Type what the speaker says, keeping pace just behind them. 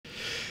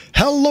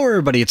Hello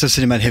everybody, it's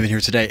Cinematt Haven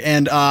here today,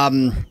 and I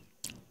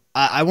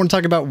want to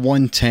talk about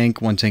one tank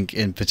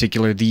in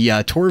particular, the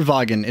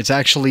Tornvagn. It's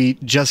actually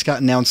just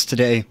got announced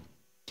today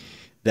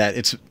that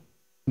it's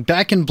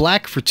back in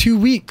black for 2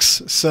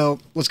 weeks, so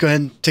let's go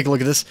ahead and take a look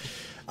at this.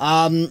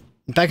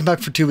 Back in black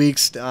for 2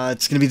 weeks,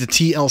 it's going to be the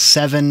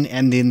TL7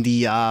 and then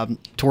the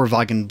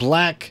Tornvagn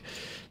Black.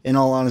 In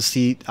all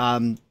honesty,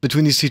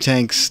 between these two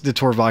tanks, the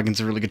Tornvagn's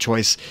a really good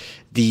choice.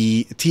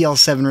 The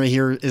TL7 right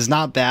here is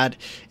not bad.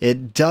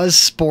 It does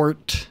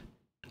sport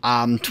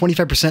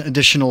 25%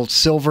 additional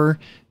silver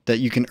that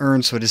you can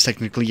earn, so it is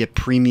technically a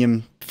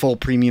premium, full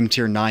premium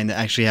tier 9 that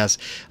actually has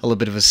a little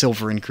bit of a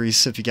silver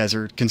increase if you guys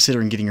are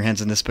considering getting your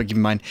hands on this, but keep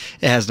in mind,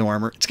 it has no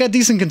armor. It's got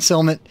decent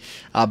concealment,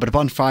 but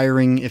upon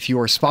firing, if you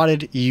are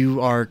spotted, you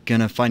are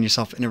going to find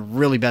yourself in a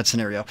really bad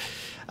scenario.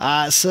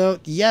 So,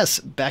 yes,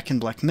 back in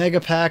Black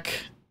Mega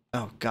Pack.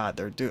 Oh god,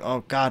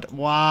 oh god,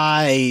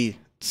 why?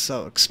 It's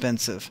so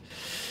expensive.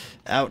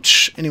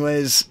 Ouch.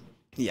 Anyways,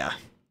 yeah.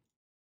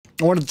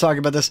 I wanted to talk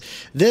about this.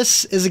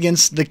 This is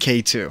against the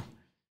K2.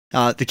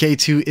 The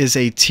K2 is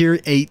a tier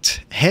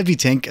 8 heavy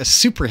tank, a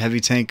super heavy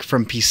tank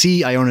from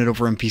PC. I own it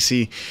over on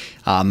PC.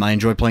 I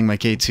enjoy playing my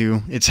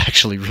K2. It's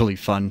actually really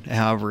fun.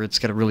 However, it's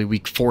got a really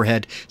weak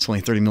forehead. It's only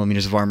 30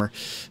 millimeters of armor,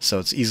 so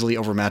it's easily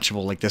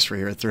overmatchable like this right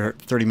here,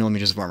 30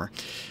 millimeters of armor.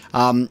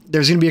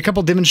 There's going to be a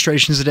couple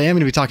demonstrations today. I'm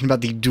going to be talking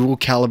about the dual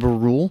caliber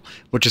rule,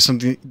 which is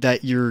something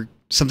that you're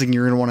going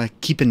to want to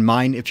keep in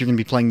mind if you're going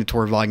to be playing the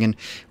Tornvagn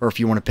or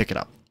if you want to pick it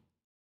up.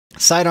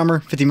 Side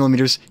armor, 50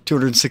 millimeters,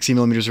 260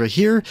 millimeters right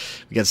here.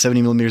 We got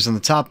 70 millimeters on the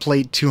top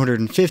plate,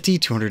 250,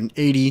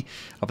 280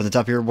 up on the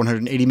top here,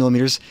 180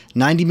 millimeters,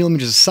 90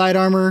 millimeters of side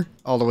armor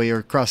all the way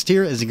across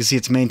here. As you can see,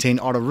 it's maintained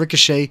auto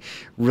ricochet,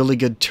 really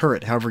good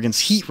turret. However,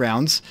 against heat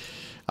rounds,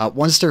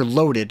 once they're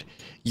loaded,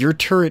 your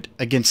turret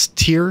against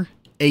tier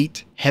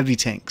 8 heavy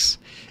tanks,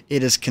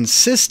 it is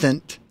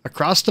consistent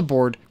across the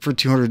board for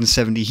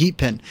 270 heat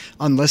pin,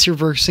 unless you're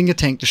versing a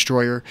tank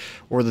destroyer,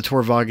 or the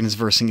Tornvagn is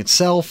versing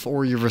itself,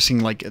 or you're versing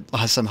like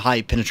some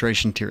high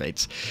penetration tier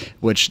 8s,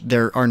 which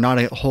there are not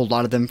a whole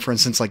lot of them. For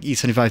instance, like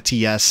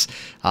E75TS,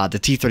 the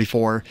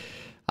T34,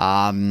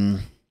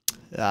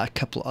 a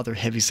couple other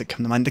heavies that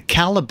come to mind. The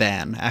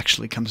Caliban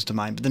actually comes to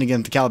mind, but then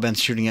again, if the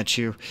Caliban's shooting at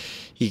you,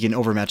 he can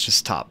overmatch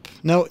his top.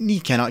 No, he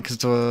cannot because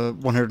it's a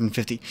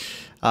 150. You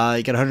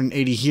got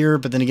 180 here,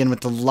 but then again, with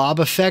the lob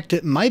effect,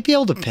 it might be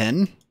able to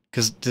pin,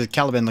 because the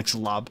Caliban likes a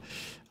lob.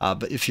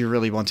 But if you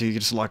really want to, you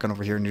can just lock on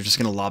over here, and you're just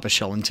going to lob a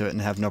shell into it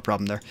and have no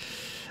problem there.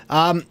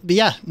 But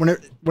yeah,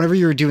 whenever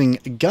you're doing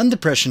gun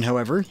depression,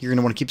 however, you're going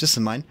to want to keep this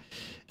in mind.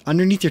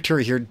 Underneath your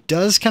turret here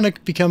does kind of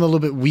become a little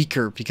bit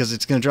weaker because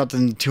it's going to drop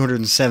to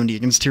 270.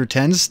 Against tier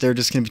 10s, they're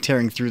just going to be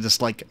tearing through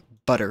this like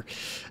butter.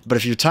 But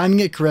if you're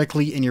timing it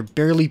correctly and you're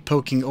barely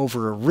poking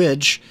over a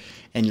ridge,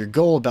 and your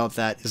goal about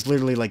that is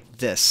literally like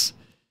this.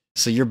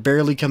 So you're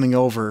barely coming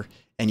over,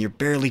 and you're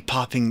barely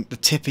popping the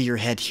tip of your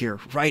head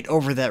here, right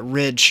over that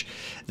ridge.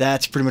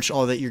 That's pretty much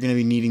all that you're going to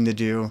be needing to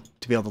do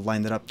to be able to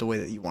line that up the way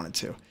that you want it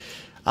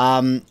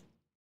to.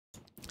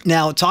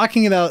 Now,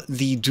 talking about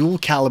the dual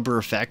caliber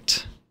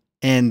effect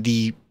and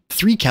the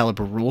 3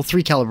 caliber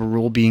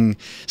rule being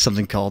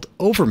something called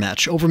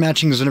overmatch.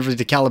 Overmatching is whenever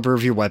the caliber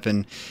of your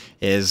weapon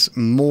is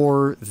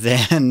more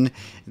than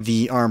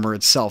the armor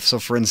itself. So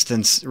for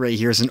instance, right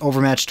here is an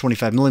overmatch,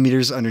 25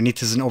 millimeters.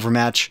 Underneath is an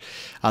overmatch,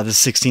 this is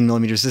 16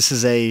 millimeters. This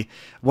is a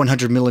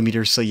 100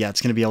 millimeters, so yeah,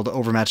 it's going to be able to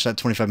overmatch that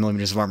 25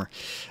 millimeters of armor.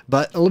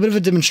 But a little bit of a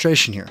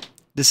demonstration here.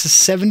 This is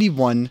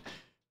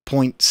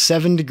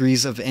 71.7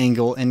 degrees of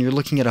angle, and you're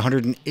looking at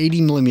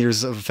 180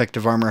 millimeters of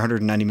effective armor,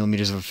 190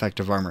 millimeters of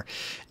effective armor.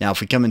 Now,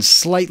 if we come in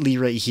slightly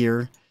right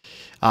here,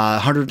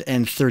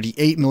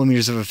 138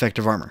 millimeters of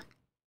effective armor.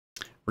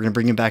 We're going to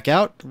bring it back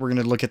out. We're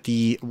going to look at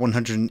the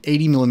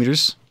 180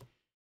 millimeters,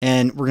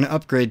 and we're going to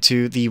upgrade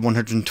to the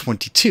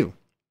 122.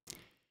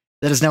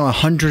 That is now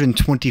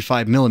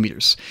 125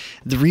 millimeters.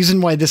 The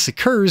reason why this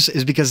occurs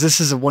is because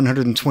this is a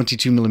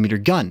 122 millimeter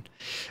gun,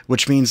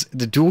 which means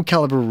the dual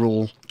caliber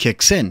rule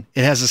kicks in.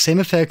 It has the same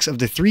effects of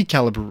the 3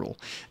 caliber rule.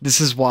 This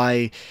is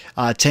why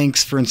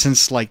tanks, for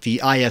instance, like the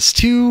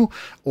IS-2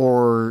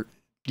 or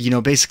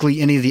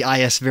basically any of the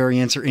IS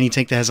variants or any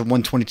tank that has a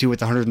 122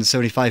 with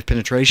 175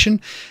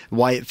 penetration,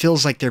 why it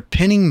feels like they're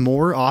pinning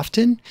more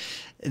often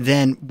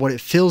than what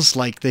it feels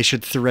like they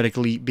should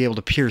theoretically be able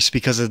to pierce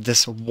because of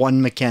this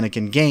one mechanic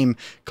in game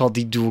called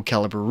the dual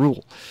caliber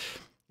rule.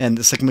 And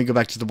the second we go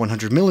back to the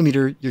 100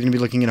 millimeter, you're going to be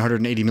looking at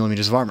 180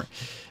 millimeters of armor.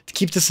 To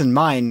keep this in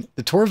mind,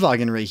 the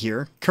Tornvagn right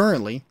here,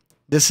 currently,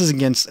 this is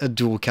against a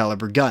dual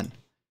caliber gun.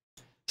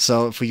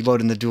 So if we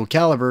load in the dual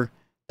caliber,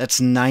 that's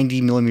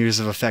 90 millimeters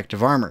of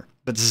effective armor.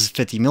 But this is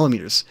 50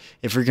 millimeters.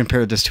 If we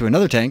compare this to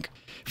another tank,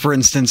 for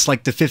instance,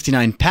 like the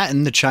 59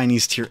 Patton, the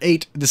Chinese tier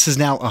 8, this is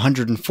now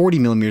 140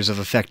 millimeters of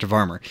effective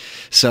armor.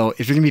 So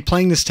if you're going to be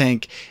playing this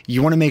tank,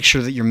 you want to make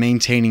sure that you're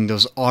maintaining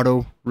those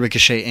auto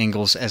ricochet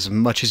angles as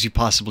much as you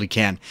possibly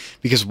can.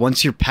 Because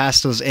once you're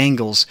past those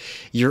angles,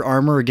 your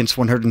armor against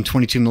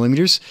 122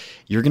 millimeters,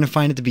 you're going to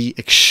find it to be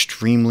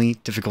extremely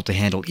difficult to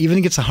handle, even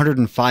against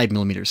 105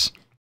 millimeters.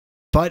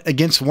 But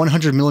against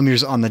 100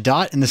 millimeters on the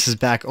dot, and this is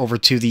back over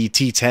to the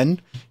T10,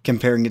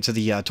 comparing it to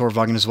the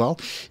Tornvagn as well,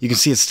 you can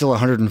see it's still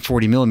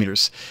 140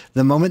 millimeters.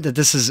 The moment that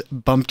this is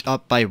bumped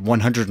up by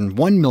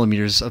 101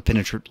 millimeters of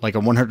like a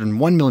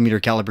 101 millimeter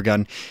caliber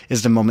gun,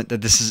 is the moment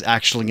that this is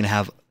actually going to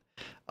have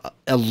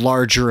a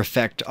larger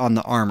effect on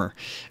the armor,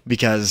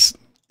 because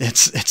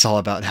it's all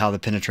about how the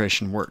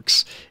penetration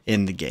works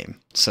in the game.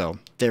 So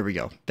there we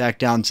go. Back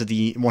down to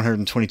the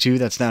 122.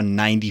 That's now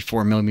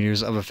 94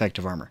 millimeters of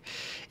effective armor.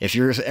 If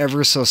you're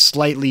ever so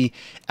slightly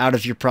out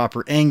of your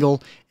proper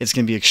angle, it's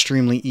going to be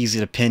extremely easy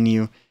to pin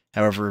you.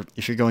 However,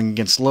 if you're going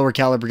against lower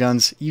caliber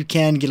guns, you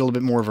can get a little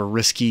bit more of a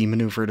risky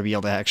maneuver to be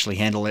able to actually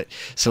handle it.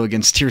 So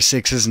against tier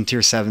 6s and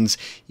tier 7s,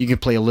 you can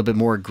play a little bit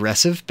more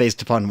aggressive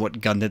based upon what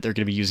gun that they're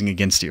going to be using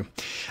against you.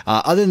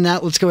 Other than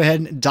that, let's go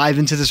ahead and dive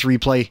into this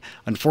replay.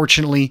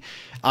 Unfortunately,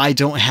 I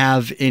don't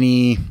have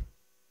any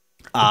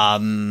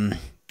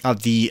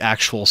of the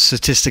actual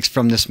statistics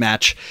from this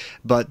match,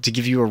 but to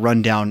give you a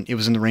rundown, it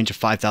was in the range of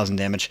 5,000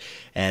 damage.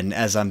 And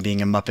as I'm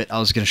being a Muppet, I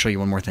was going to show you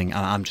one more thing.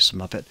 I'm just a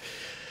Muppet.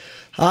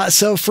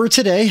 So for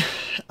today,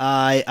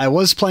 I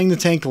was playing the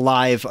tank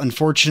live.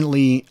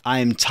 Unfortunately,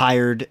 I'm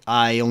tired.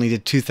 I only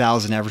did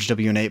 2,000 average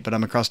WN8, but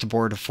I'm across the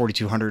board of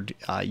 4,200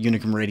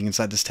 Unicum rating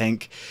inside this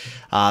tank.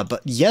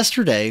 But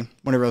yesterday,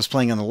 whenever I was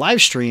playing on the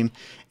live stream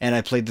and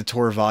I played the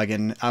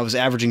Tornvagn, I was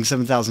averaging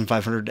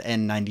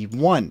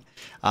 7,591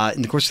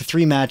 in the course of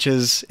 3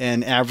 matches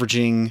and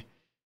averaging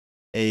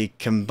a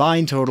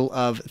combined total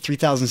of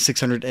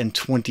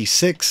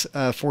 3,626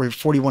 for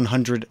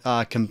 4,100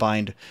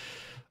 combined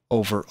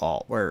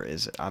overall. Where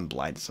is it? I'm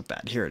blind. It's so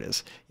bad. Here it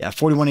is. Yeah,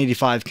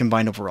 4,185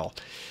 combined overall.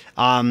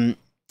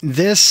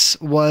 This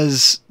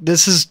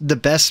is the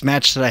best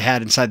match that I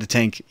had inside the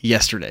tank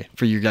yesterday,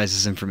 for you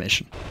guys'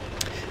 information.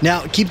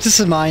 Now, keep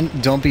this in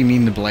mind. Don't be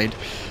mean to Blade.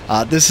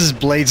 This is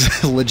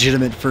Blade's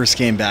legitimate first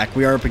game back.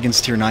 We are up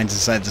against tier 9s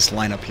inside this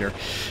lineup here.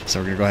 So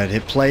we're going to go ahead and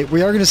hit play.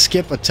 We are going to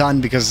skip a ton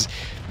because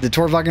the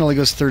Tornvagn only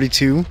goes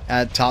 32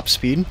 at top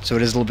speed, so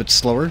it is a little bit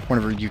slower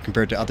whenever you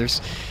compare it to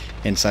others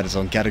inside its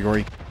own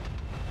category.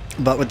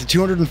 But with the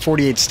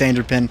 248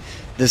 standard pin,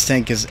 this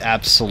tank is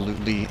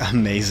absolutely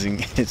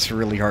amazing. It's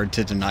really hard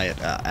to deny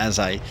it, as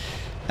I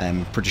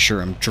am pretty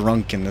sure I'm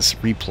drunk in this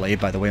replay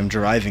by the way I'm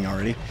driving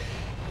already.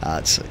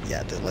 So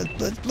yeah,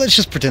 let's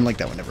just pretend like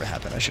that would never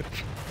happen. I should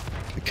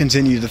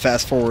continue to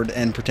fast forward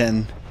and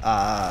pretend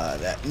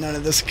that none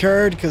of this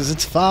occurred, because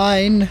it's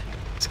fine.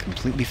 It's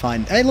completely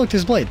fine. Hey, look,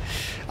 there's Blade.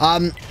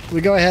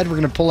 We go ahead, we're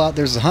going to pull out,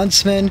 there's the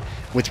Huntsman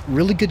with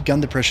really good gun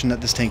depression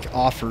that this tank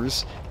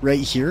offers right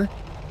here.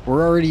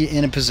 We're already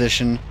in a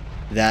position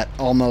that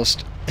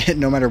almost,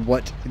 no matter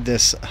what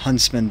this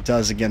Huntsman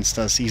does against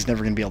us, he's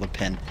never going to be able to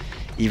pin.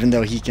 Even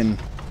though he can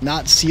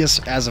not see us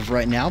as of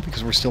right now,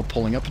 because we're still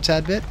pulling up a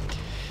tad bit,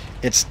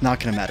 it's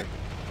not going to matter,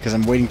 because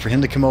I'm waiting for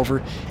him to come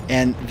over.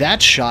 And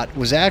that shot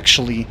was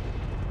actually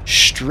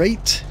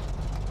straight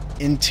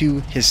into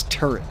his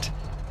turret,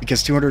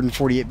 because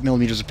 248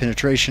 millimeters of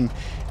penetration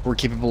were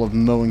capable of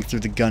mowing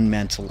through the gun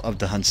mantle of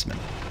the Huntsman,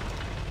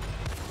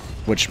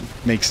 which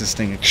makes this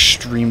thing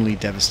extremely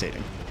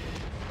devastating.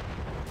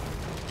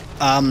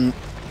 And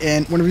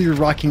whenever you're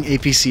rocking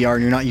APCR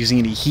and you're not using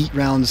any heat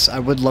rounds, I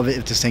would love it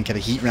if this tank had a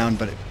heat round,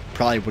 but it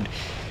probably would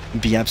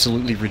be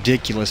absolutely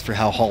ridiculous for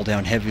how hull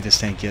down heavy this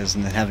tank is,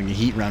 and then having a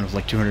heat round with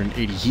like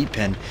 280 heat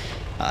pen,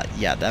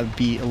 yeah, that would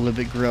be a little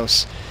bit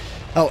gross.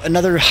 Oh,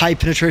 another high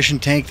penetration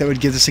tank that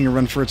would give this thing a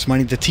run for its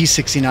money, the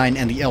T69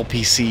 and the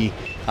LPC.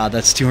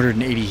 That's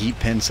 280 heat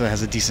pin, so it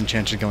has a decent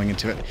chance of going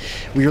into it.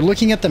 We were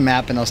looking at the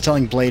map, and I was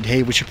telling Blade,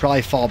 hey, we should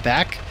probably fall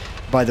back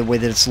by the way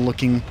that it's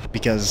looking,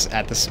 because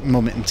at this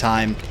moment in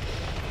time,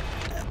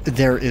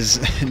 there is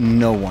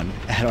no one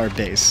at our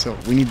base. So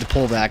we need to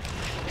pull back,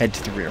 head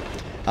to the rear.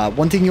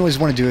 One thing you always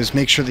want to do is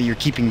make sure that you're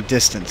keeping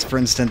distance. For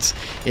instance,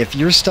 if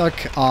you're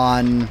stuck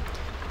on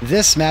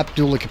this map,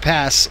 Duel of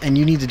Capace, and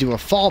you need to do a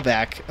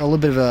fallback, a little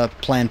bit of a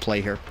plan play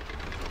here.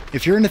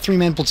 If you're in a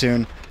 3-man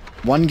platoon,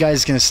 one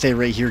guy's going to stay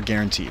right here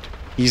guaranteed.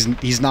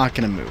 He's not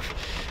going to move.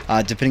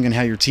 Depending on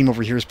how your team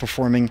over here is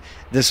performing,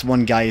 this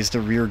one guy is the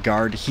rear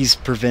guard. He's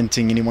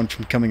preventing anyone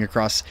from coming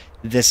across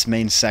this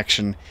main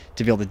section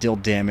to be able to deal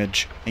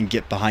damage and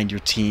get behind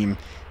your team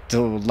to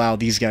allow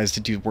these guys to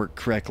do work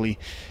correctly.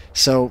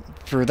 So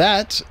for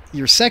that,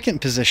 your second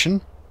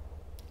position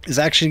is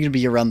actually going to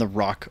be around the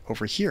rock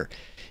over here.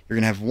 You're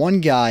going to have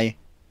one guy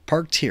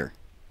parked here,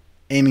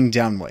 aiming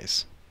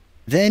downways.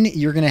 Then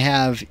you're going to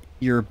have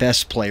your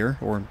best player,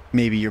 or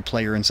maybe your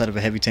player inside of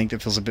a heavy tank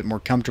that feels a bit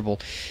more comfortable.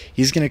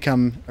 He's going to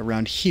come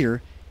around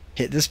here,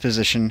 hit this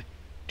position,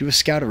 do a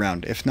scout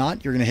around. If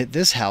not, you're going to hit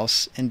this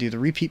house and do the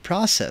repeat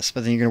process.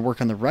 But then you're going to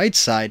work on the right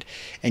side,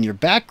 and your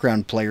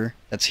background player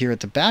that's here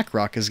at the back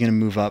rock is going to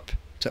move up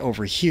to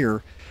over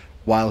here,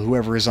 while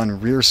whoever is on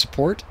rear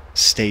support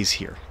stays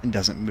here and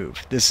doesn't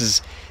move. This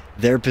is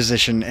their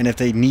position, and if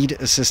they need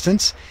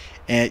assistance,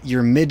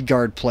 your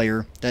mid-guard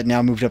player that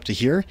now moved up to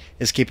here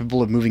is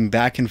capable of moving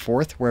back and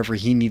forth wherever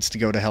he needs to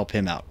go to help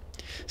him out.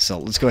 So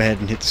let's go ahead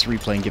and hit this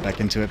replay and get back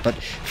into it. But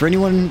for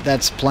anyone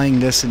that's playing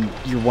this and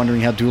you're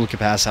wondering how dual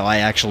capac, how I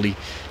actually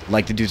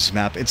like to do this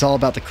map, it's all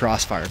about the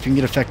crossfire. If you can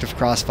get effective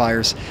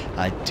crossfires,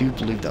 I do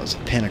believe that was a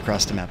pin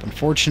across the map.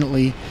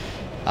 Unfortunately,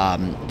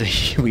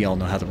 we all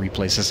know how the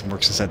replay system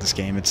works inside this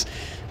game. It's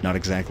not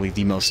exactly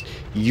the most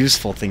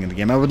useful thing in the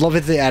game. I would love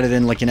if they added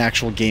in like an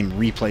actual game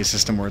replay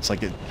system where it's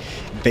like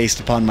based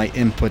upon my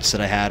inputs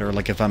that I had, or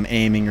like if I'm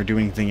aiming or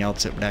doing anything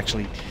else, it would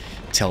actually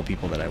tell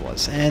people that I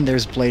was. And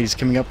there's Blades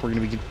coming up. We're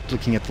going to be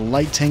looking at the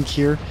light tank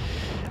here.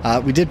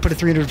 We did put a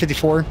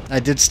 354.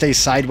 I did stay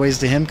sideways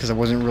to him because I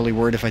wasn't really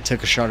worried if I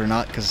took a shot or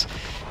not, because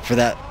for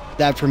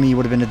that for me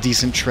would have been a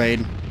decent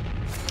trade.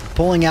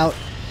 Pulling out,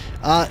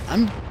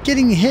 I'm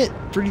getting hit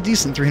pretty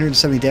decent,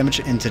 370 damage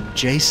into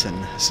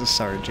Jason. So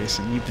sorry,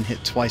 Jason, you've been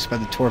hit twice by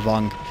the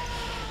Tornvagn.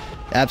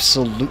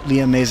 Absolutely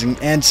amazing.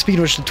 And speaking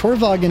of which, the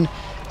Tornvagn,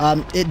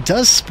 it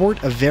does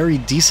sport a very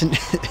decent,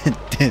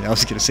 I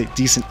was going to say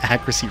decent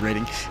accuracy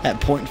rating at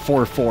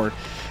 0.44.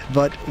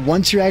 But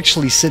once you're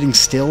actually sitting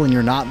still and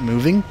you're not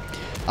moving,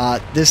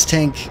 this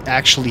tank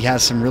actually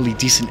has some really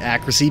decent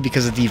accuracy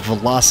because of the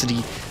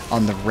velocity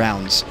on the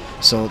rounds.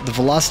 So the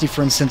velocity,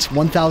 for instance,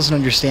 1,000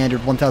 on your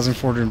standard,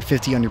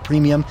 1,450 on your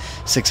premium,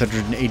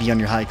 680 on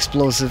your high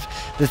explosive.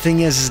 The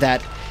thing is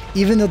that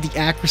even though the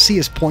accuracy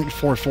is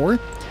 0.44,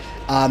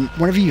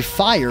 whenever you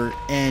fire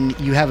and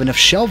you have enough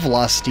shell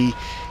velocity,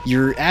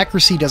 your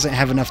accuracy doesn't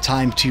have enough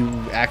time to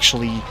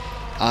actually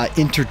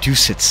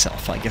introduce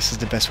itself, I guess is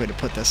the best way to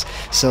put this.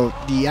 So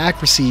the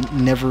accuracy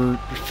never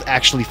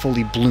actually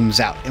fully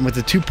blooms out. And with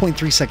the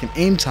 2.3 second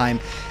aim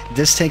time,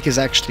 this tank is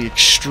actually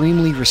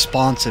extremely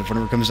responsive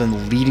whenever it comes down to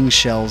leading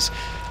shells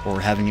or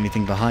having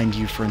anything behind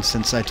you. For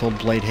instance, I told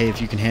Blade, hey,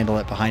 if you can handle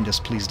that behind us,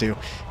 please do,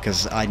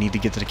 because I need to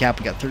get to the cap.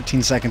 We got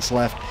 13 seconds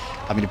left.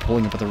 I'm going to be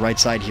pulling up at the right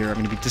side here. I'm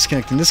going to be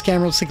disconnecting this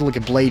camera. Let's take a look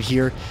at Blade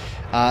here.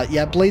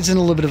 Yeah, Blade's in a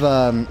little bit of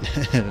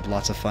a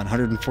lots of fun,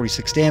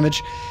 146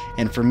 damage.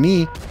 And for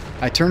me,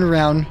 I turn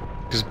around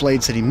because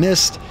Blade said he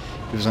missed.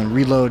 He was on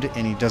reload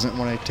and he doesn't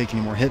want to take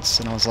any more hits.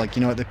 And I was like,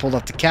 you know what, they pulled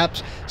off the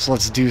caps, so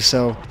let's do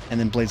so. And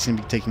then Blade's going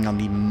to be taking on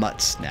the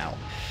Mutts now.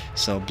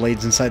 So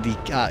Blade's inside the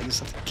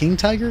is that the King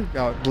Tiger?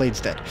 Oh, Blade's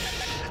dead.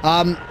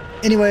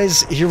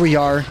 Anyways, here we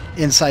are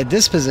inside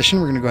this position.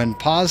 We're going to go ahead and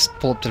pause,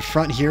 pull up to the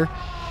front here.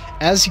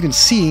 As you can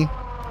see,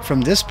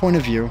 from this point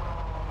of view,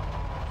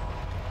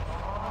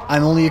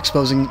 I'm only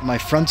exposing my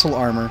frontal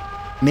armor,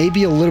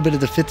 maybe a little bit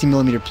of the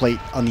 50mm plate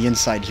on the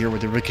inside here where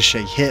the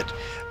ricochet hit,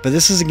 but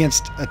this is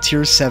against a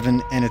tier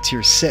 7 and a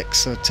tier 6,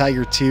 so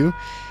Tiger 2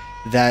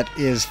 that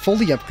is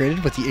fully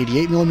upgraded with the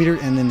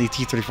 88mm and then the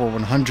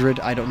T-34-100.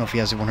 I don't know if he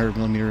has a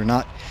 100mm or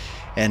not,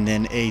 and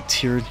then a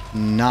tier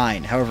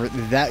 9. However,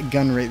 that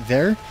gun right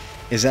there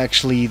is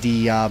actually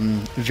the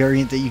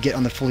variant that you get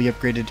on the fully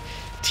upgraded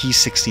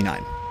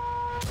T-69.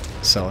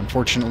 So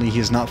unfortunately, he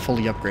is not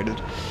fully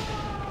upgraded.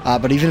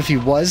 But even if he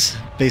was,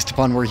 based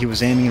upon where he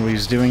was aiming and what he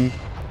was doing,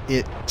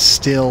 it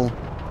still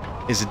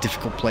is a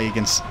difficult play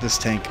against this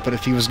tank. But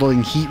if he was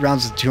loading heat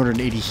rounds with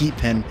 280 heat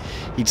pin,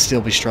 he'd still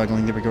be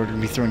struggling. There we go. We're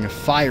going to be throwing a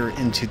fire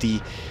into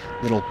the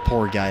little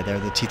poor guy there.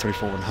 The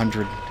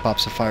T-34-100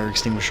 pops a fire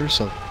extinguisher,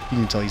 so you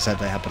can tell he's had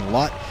that happen a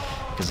lot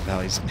because of how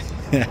he's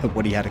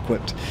what he had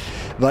equipped.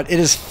 But it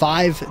is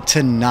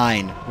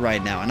 5-9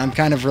 right now, and I'm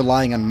kind of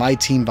relying on my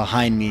team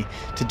behind me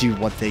to do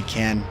what they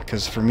can,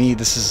 because for me,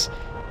 this is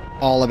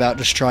all about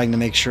just trying to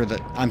make sure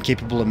that I'm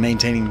capable of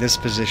maintaining this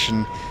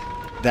position.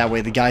 That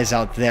way the guys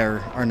out there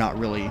are not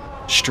really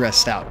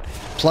stressed out.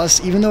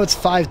 Plus, even though it's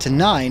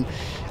 5-9,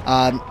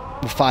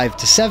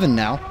 5-7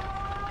 now,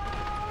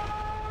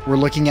 we're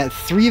looking at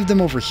 3 of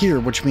them over here,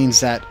 which means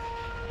that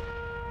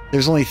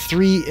there's only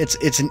 3.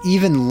 It's an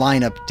even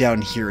lineup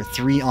down here,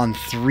 3 on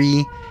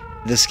 3.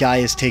 This guy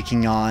is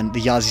taking on, the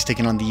Yazi's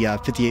taking on the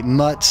 58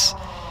 Mutts.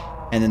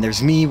 And then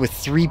there's me with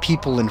 3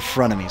 people in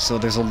front of me. So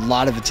there's a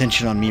lot of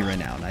attention on me right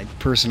now. And I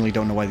personally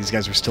don't know why these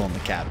guys are still in the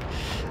cap.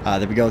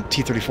 There we go,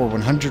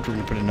 T-34-100. We're going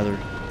to put another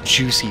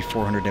juicy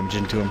 400 damage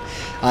into him.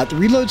 The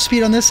reload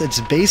speed on this,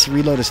 its base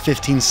reload is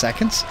 15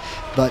 seconds.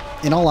 But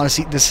in all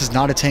honesty, this is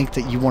not a tank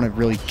that you want to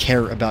really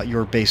care about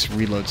your base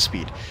reload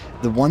speed.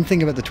 The one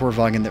thing about the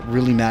Tornvagn that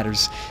really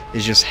matters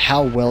is just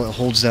how well it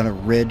holds down a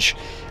ridge,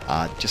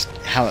 just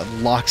how it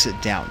locks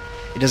it down.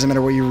 It doesn't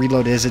matter what your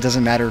reload is. It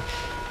doesn't matter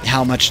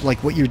how much,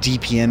 like what your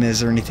DPM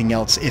is or anything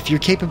else. If you're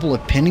capable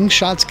of pinning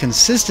shots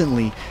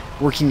consistently,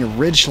 working a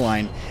ridge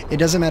line, it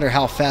doesn't matter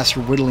how fast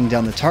you're whittling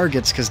down the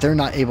targets because they're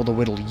not able to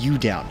whittle you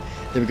down.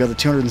 There we go, the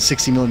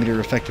 260mm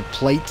effective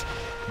plate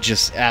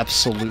just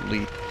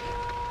absolutely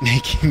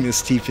making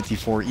this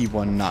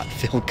T-54E1 not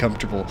feel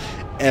comfortable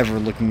ever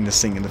looking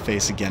this thing in the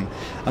face again.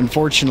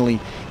 Unfortunately,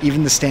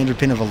 even the standard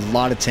pin of a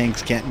lot of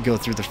tanks can't go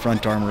through the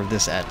front armor of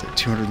this at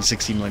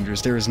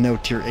 260mm. There is no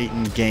tier 8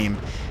 in the game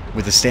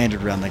with a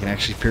standard round that can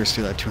actually pierce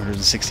through that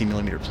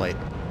 260mm plate.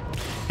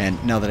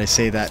 And now that I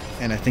say that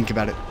and I think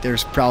about it,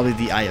 there's probably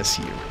the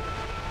ISU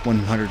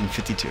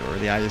 152 or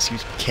the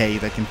ISU K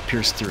that can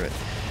pierce through it.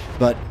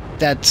 But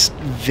that's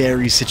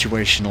very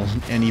situational,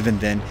 and even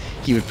then,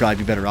 he would probably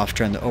be better off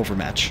trying to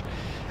overmatch.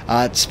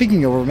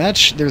 Speaking of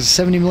overmatch, there's a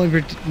 70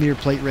 millimeter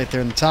plate right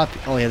there on the top.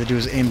 All you had to do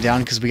was aim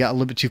down because we got a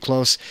little bit too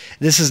close.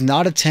 This is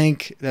not a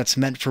tank that's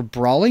meant for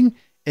brawling.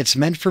 It's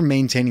meant for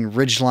maintaining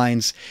ridge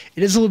lines.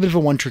 It is a little bit of a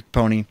one-trick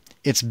pony.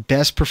 It's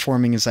best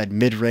performing inside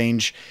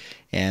mid-range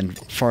and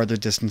farther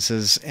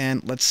distances.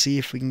 And let's see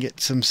if we can get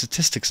some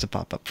statistics to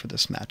pop up for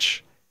this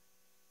match.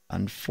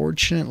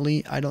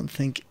 Unfortunately, I don't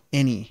think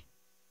any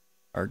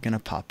are going to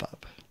pop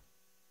up.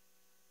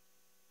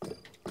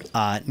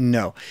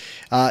 No.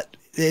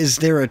 Is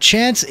there a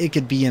chance it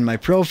could be in my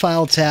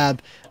profile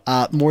tab?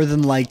 More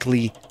than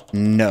likely,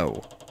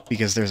 no.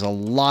 Because there's a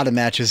lot of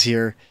matches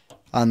here,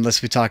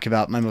 unless we talk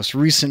about my most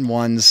recent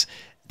ones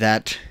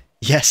that,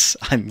 yes,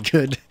 I'm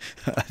good.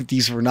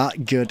 These were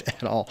not good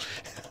at all.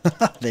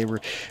 They were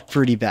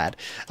pretty bad.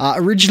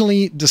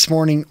 Originally, this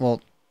morning,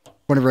 well,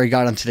 whenever I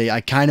got on today, I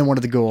kind of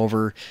wanted to go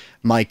over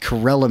my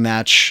Corella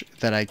match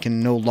that I can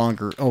no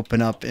longer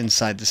open up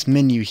inside this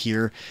menu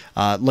here.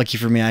 Lucky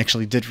for me, I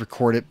actually did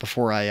record it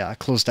before I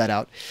closed that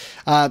out.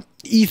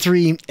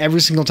 E3,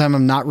 every single time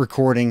I'm not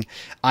recording,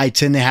 I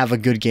tend to have a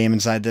good game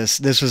inside this.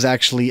 This was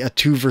actually a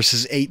 2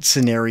 versus 8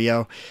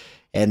 scenario.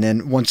 And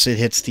then once it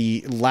hits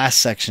the last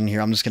section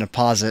here, I'm just going to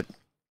pause it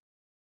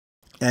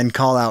and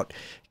call out,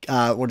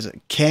 what is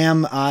it,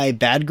 Cam I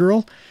Bad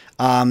Girl.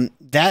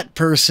 That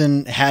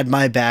person had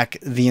my back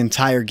the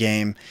entire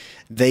game.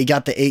 They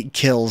got the 8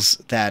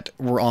 kills that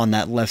were on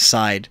that left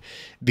side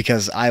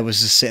because I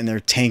was just sitting there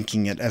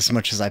tanking it as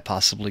much as I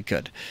possibly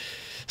could.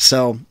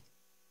 So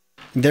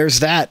there's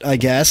that, I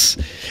guess.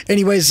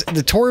 Anyways,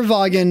 the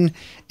Tornvagn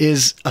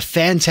is a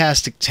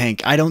fantastic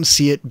tank. I don't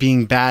see it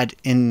being bad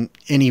in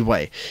any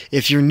way.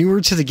 If you're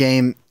newer to the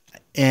game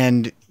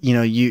and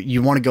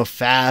you want to go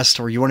fast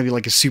or you want to be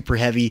like a super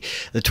heavy,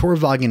 the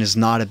Tornvagn is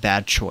not a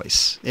bad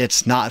choice.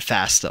 It's not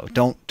fast though.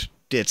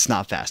 It's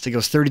not fast. It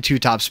goes 32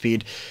 top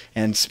speed.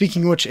 And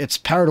speaking of which, its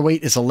power to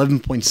weight is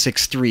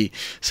 11.63.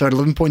 So at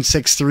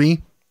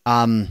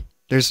 11.63,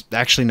 there's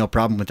actually no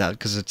problem with that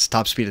because it's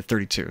top speed at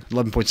 32.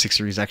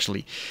 11.63 is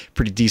actually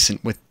pretty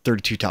decent with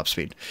 32 top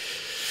speed.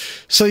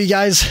 So you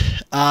guys,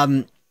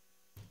 I'm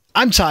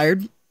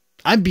tired.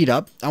 I'm beat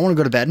up. I want to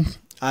go to bed.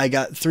 I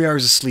got 3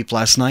 hours of sleep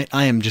last night.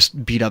 I am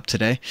just beat up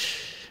today.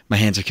 My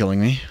hands are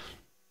killing me.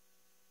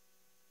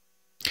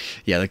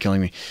 Yeah, they're killing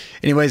me.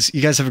 Anyways,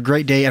 you guys have a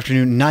great day,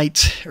 afternoon,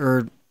 night,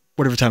 or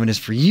whatever time it is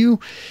for you.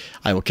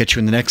 I will catch you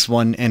in the next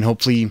one, and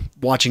hopefully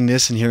watching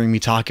this and hearing me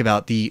talk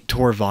about the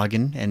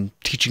Tornvagn and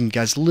teaching you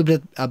guys a little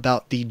bit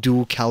about the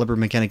dual caliber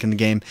mechanic in the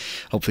game.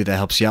 Hopefully that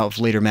helps you out with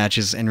later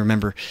matches, and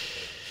remember,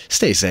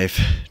 stay safe,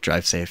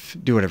 drive safe,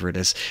 do whatever it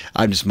is.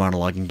 I'm just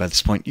monologuing by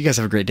this point. You guys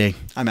have a great day.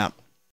 I'm out.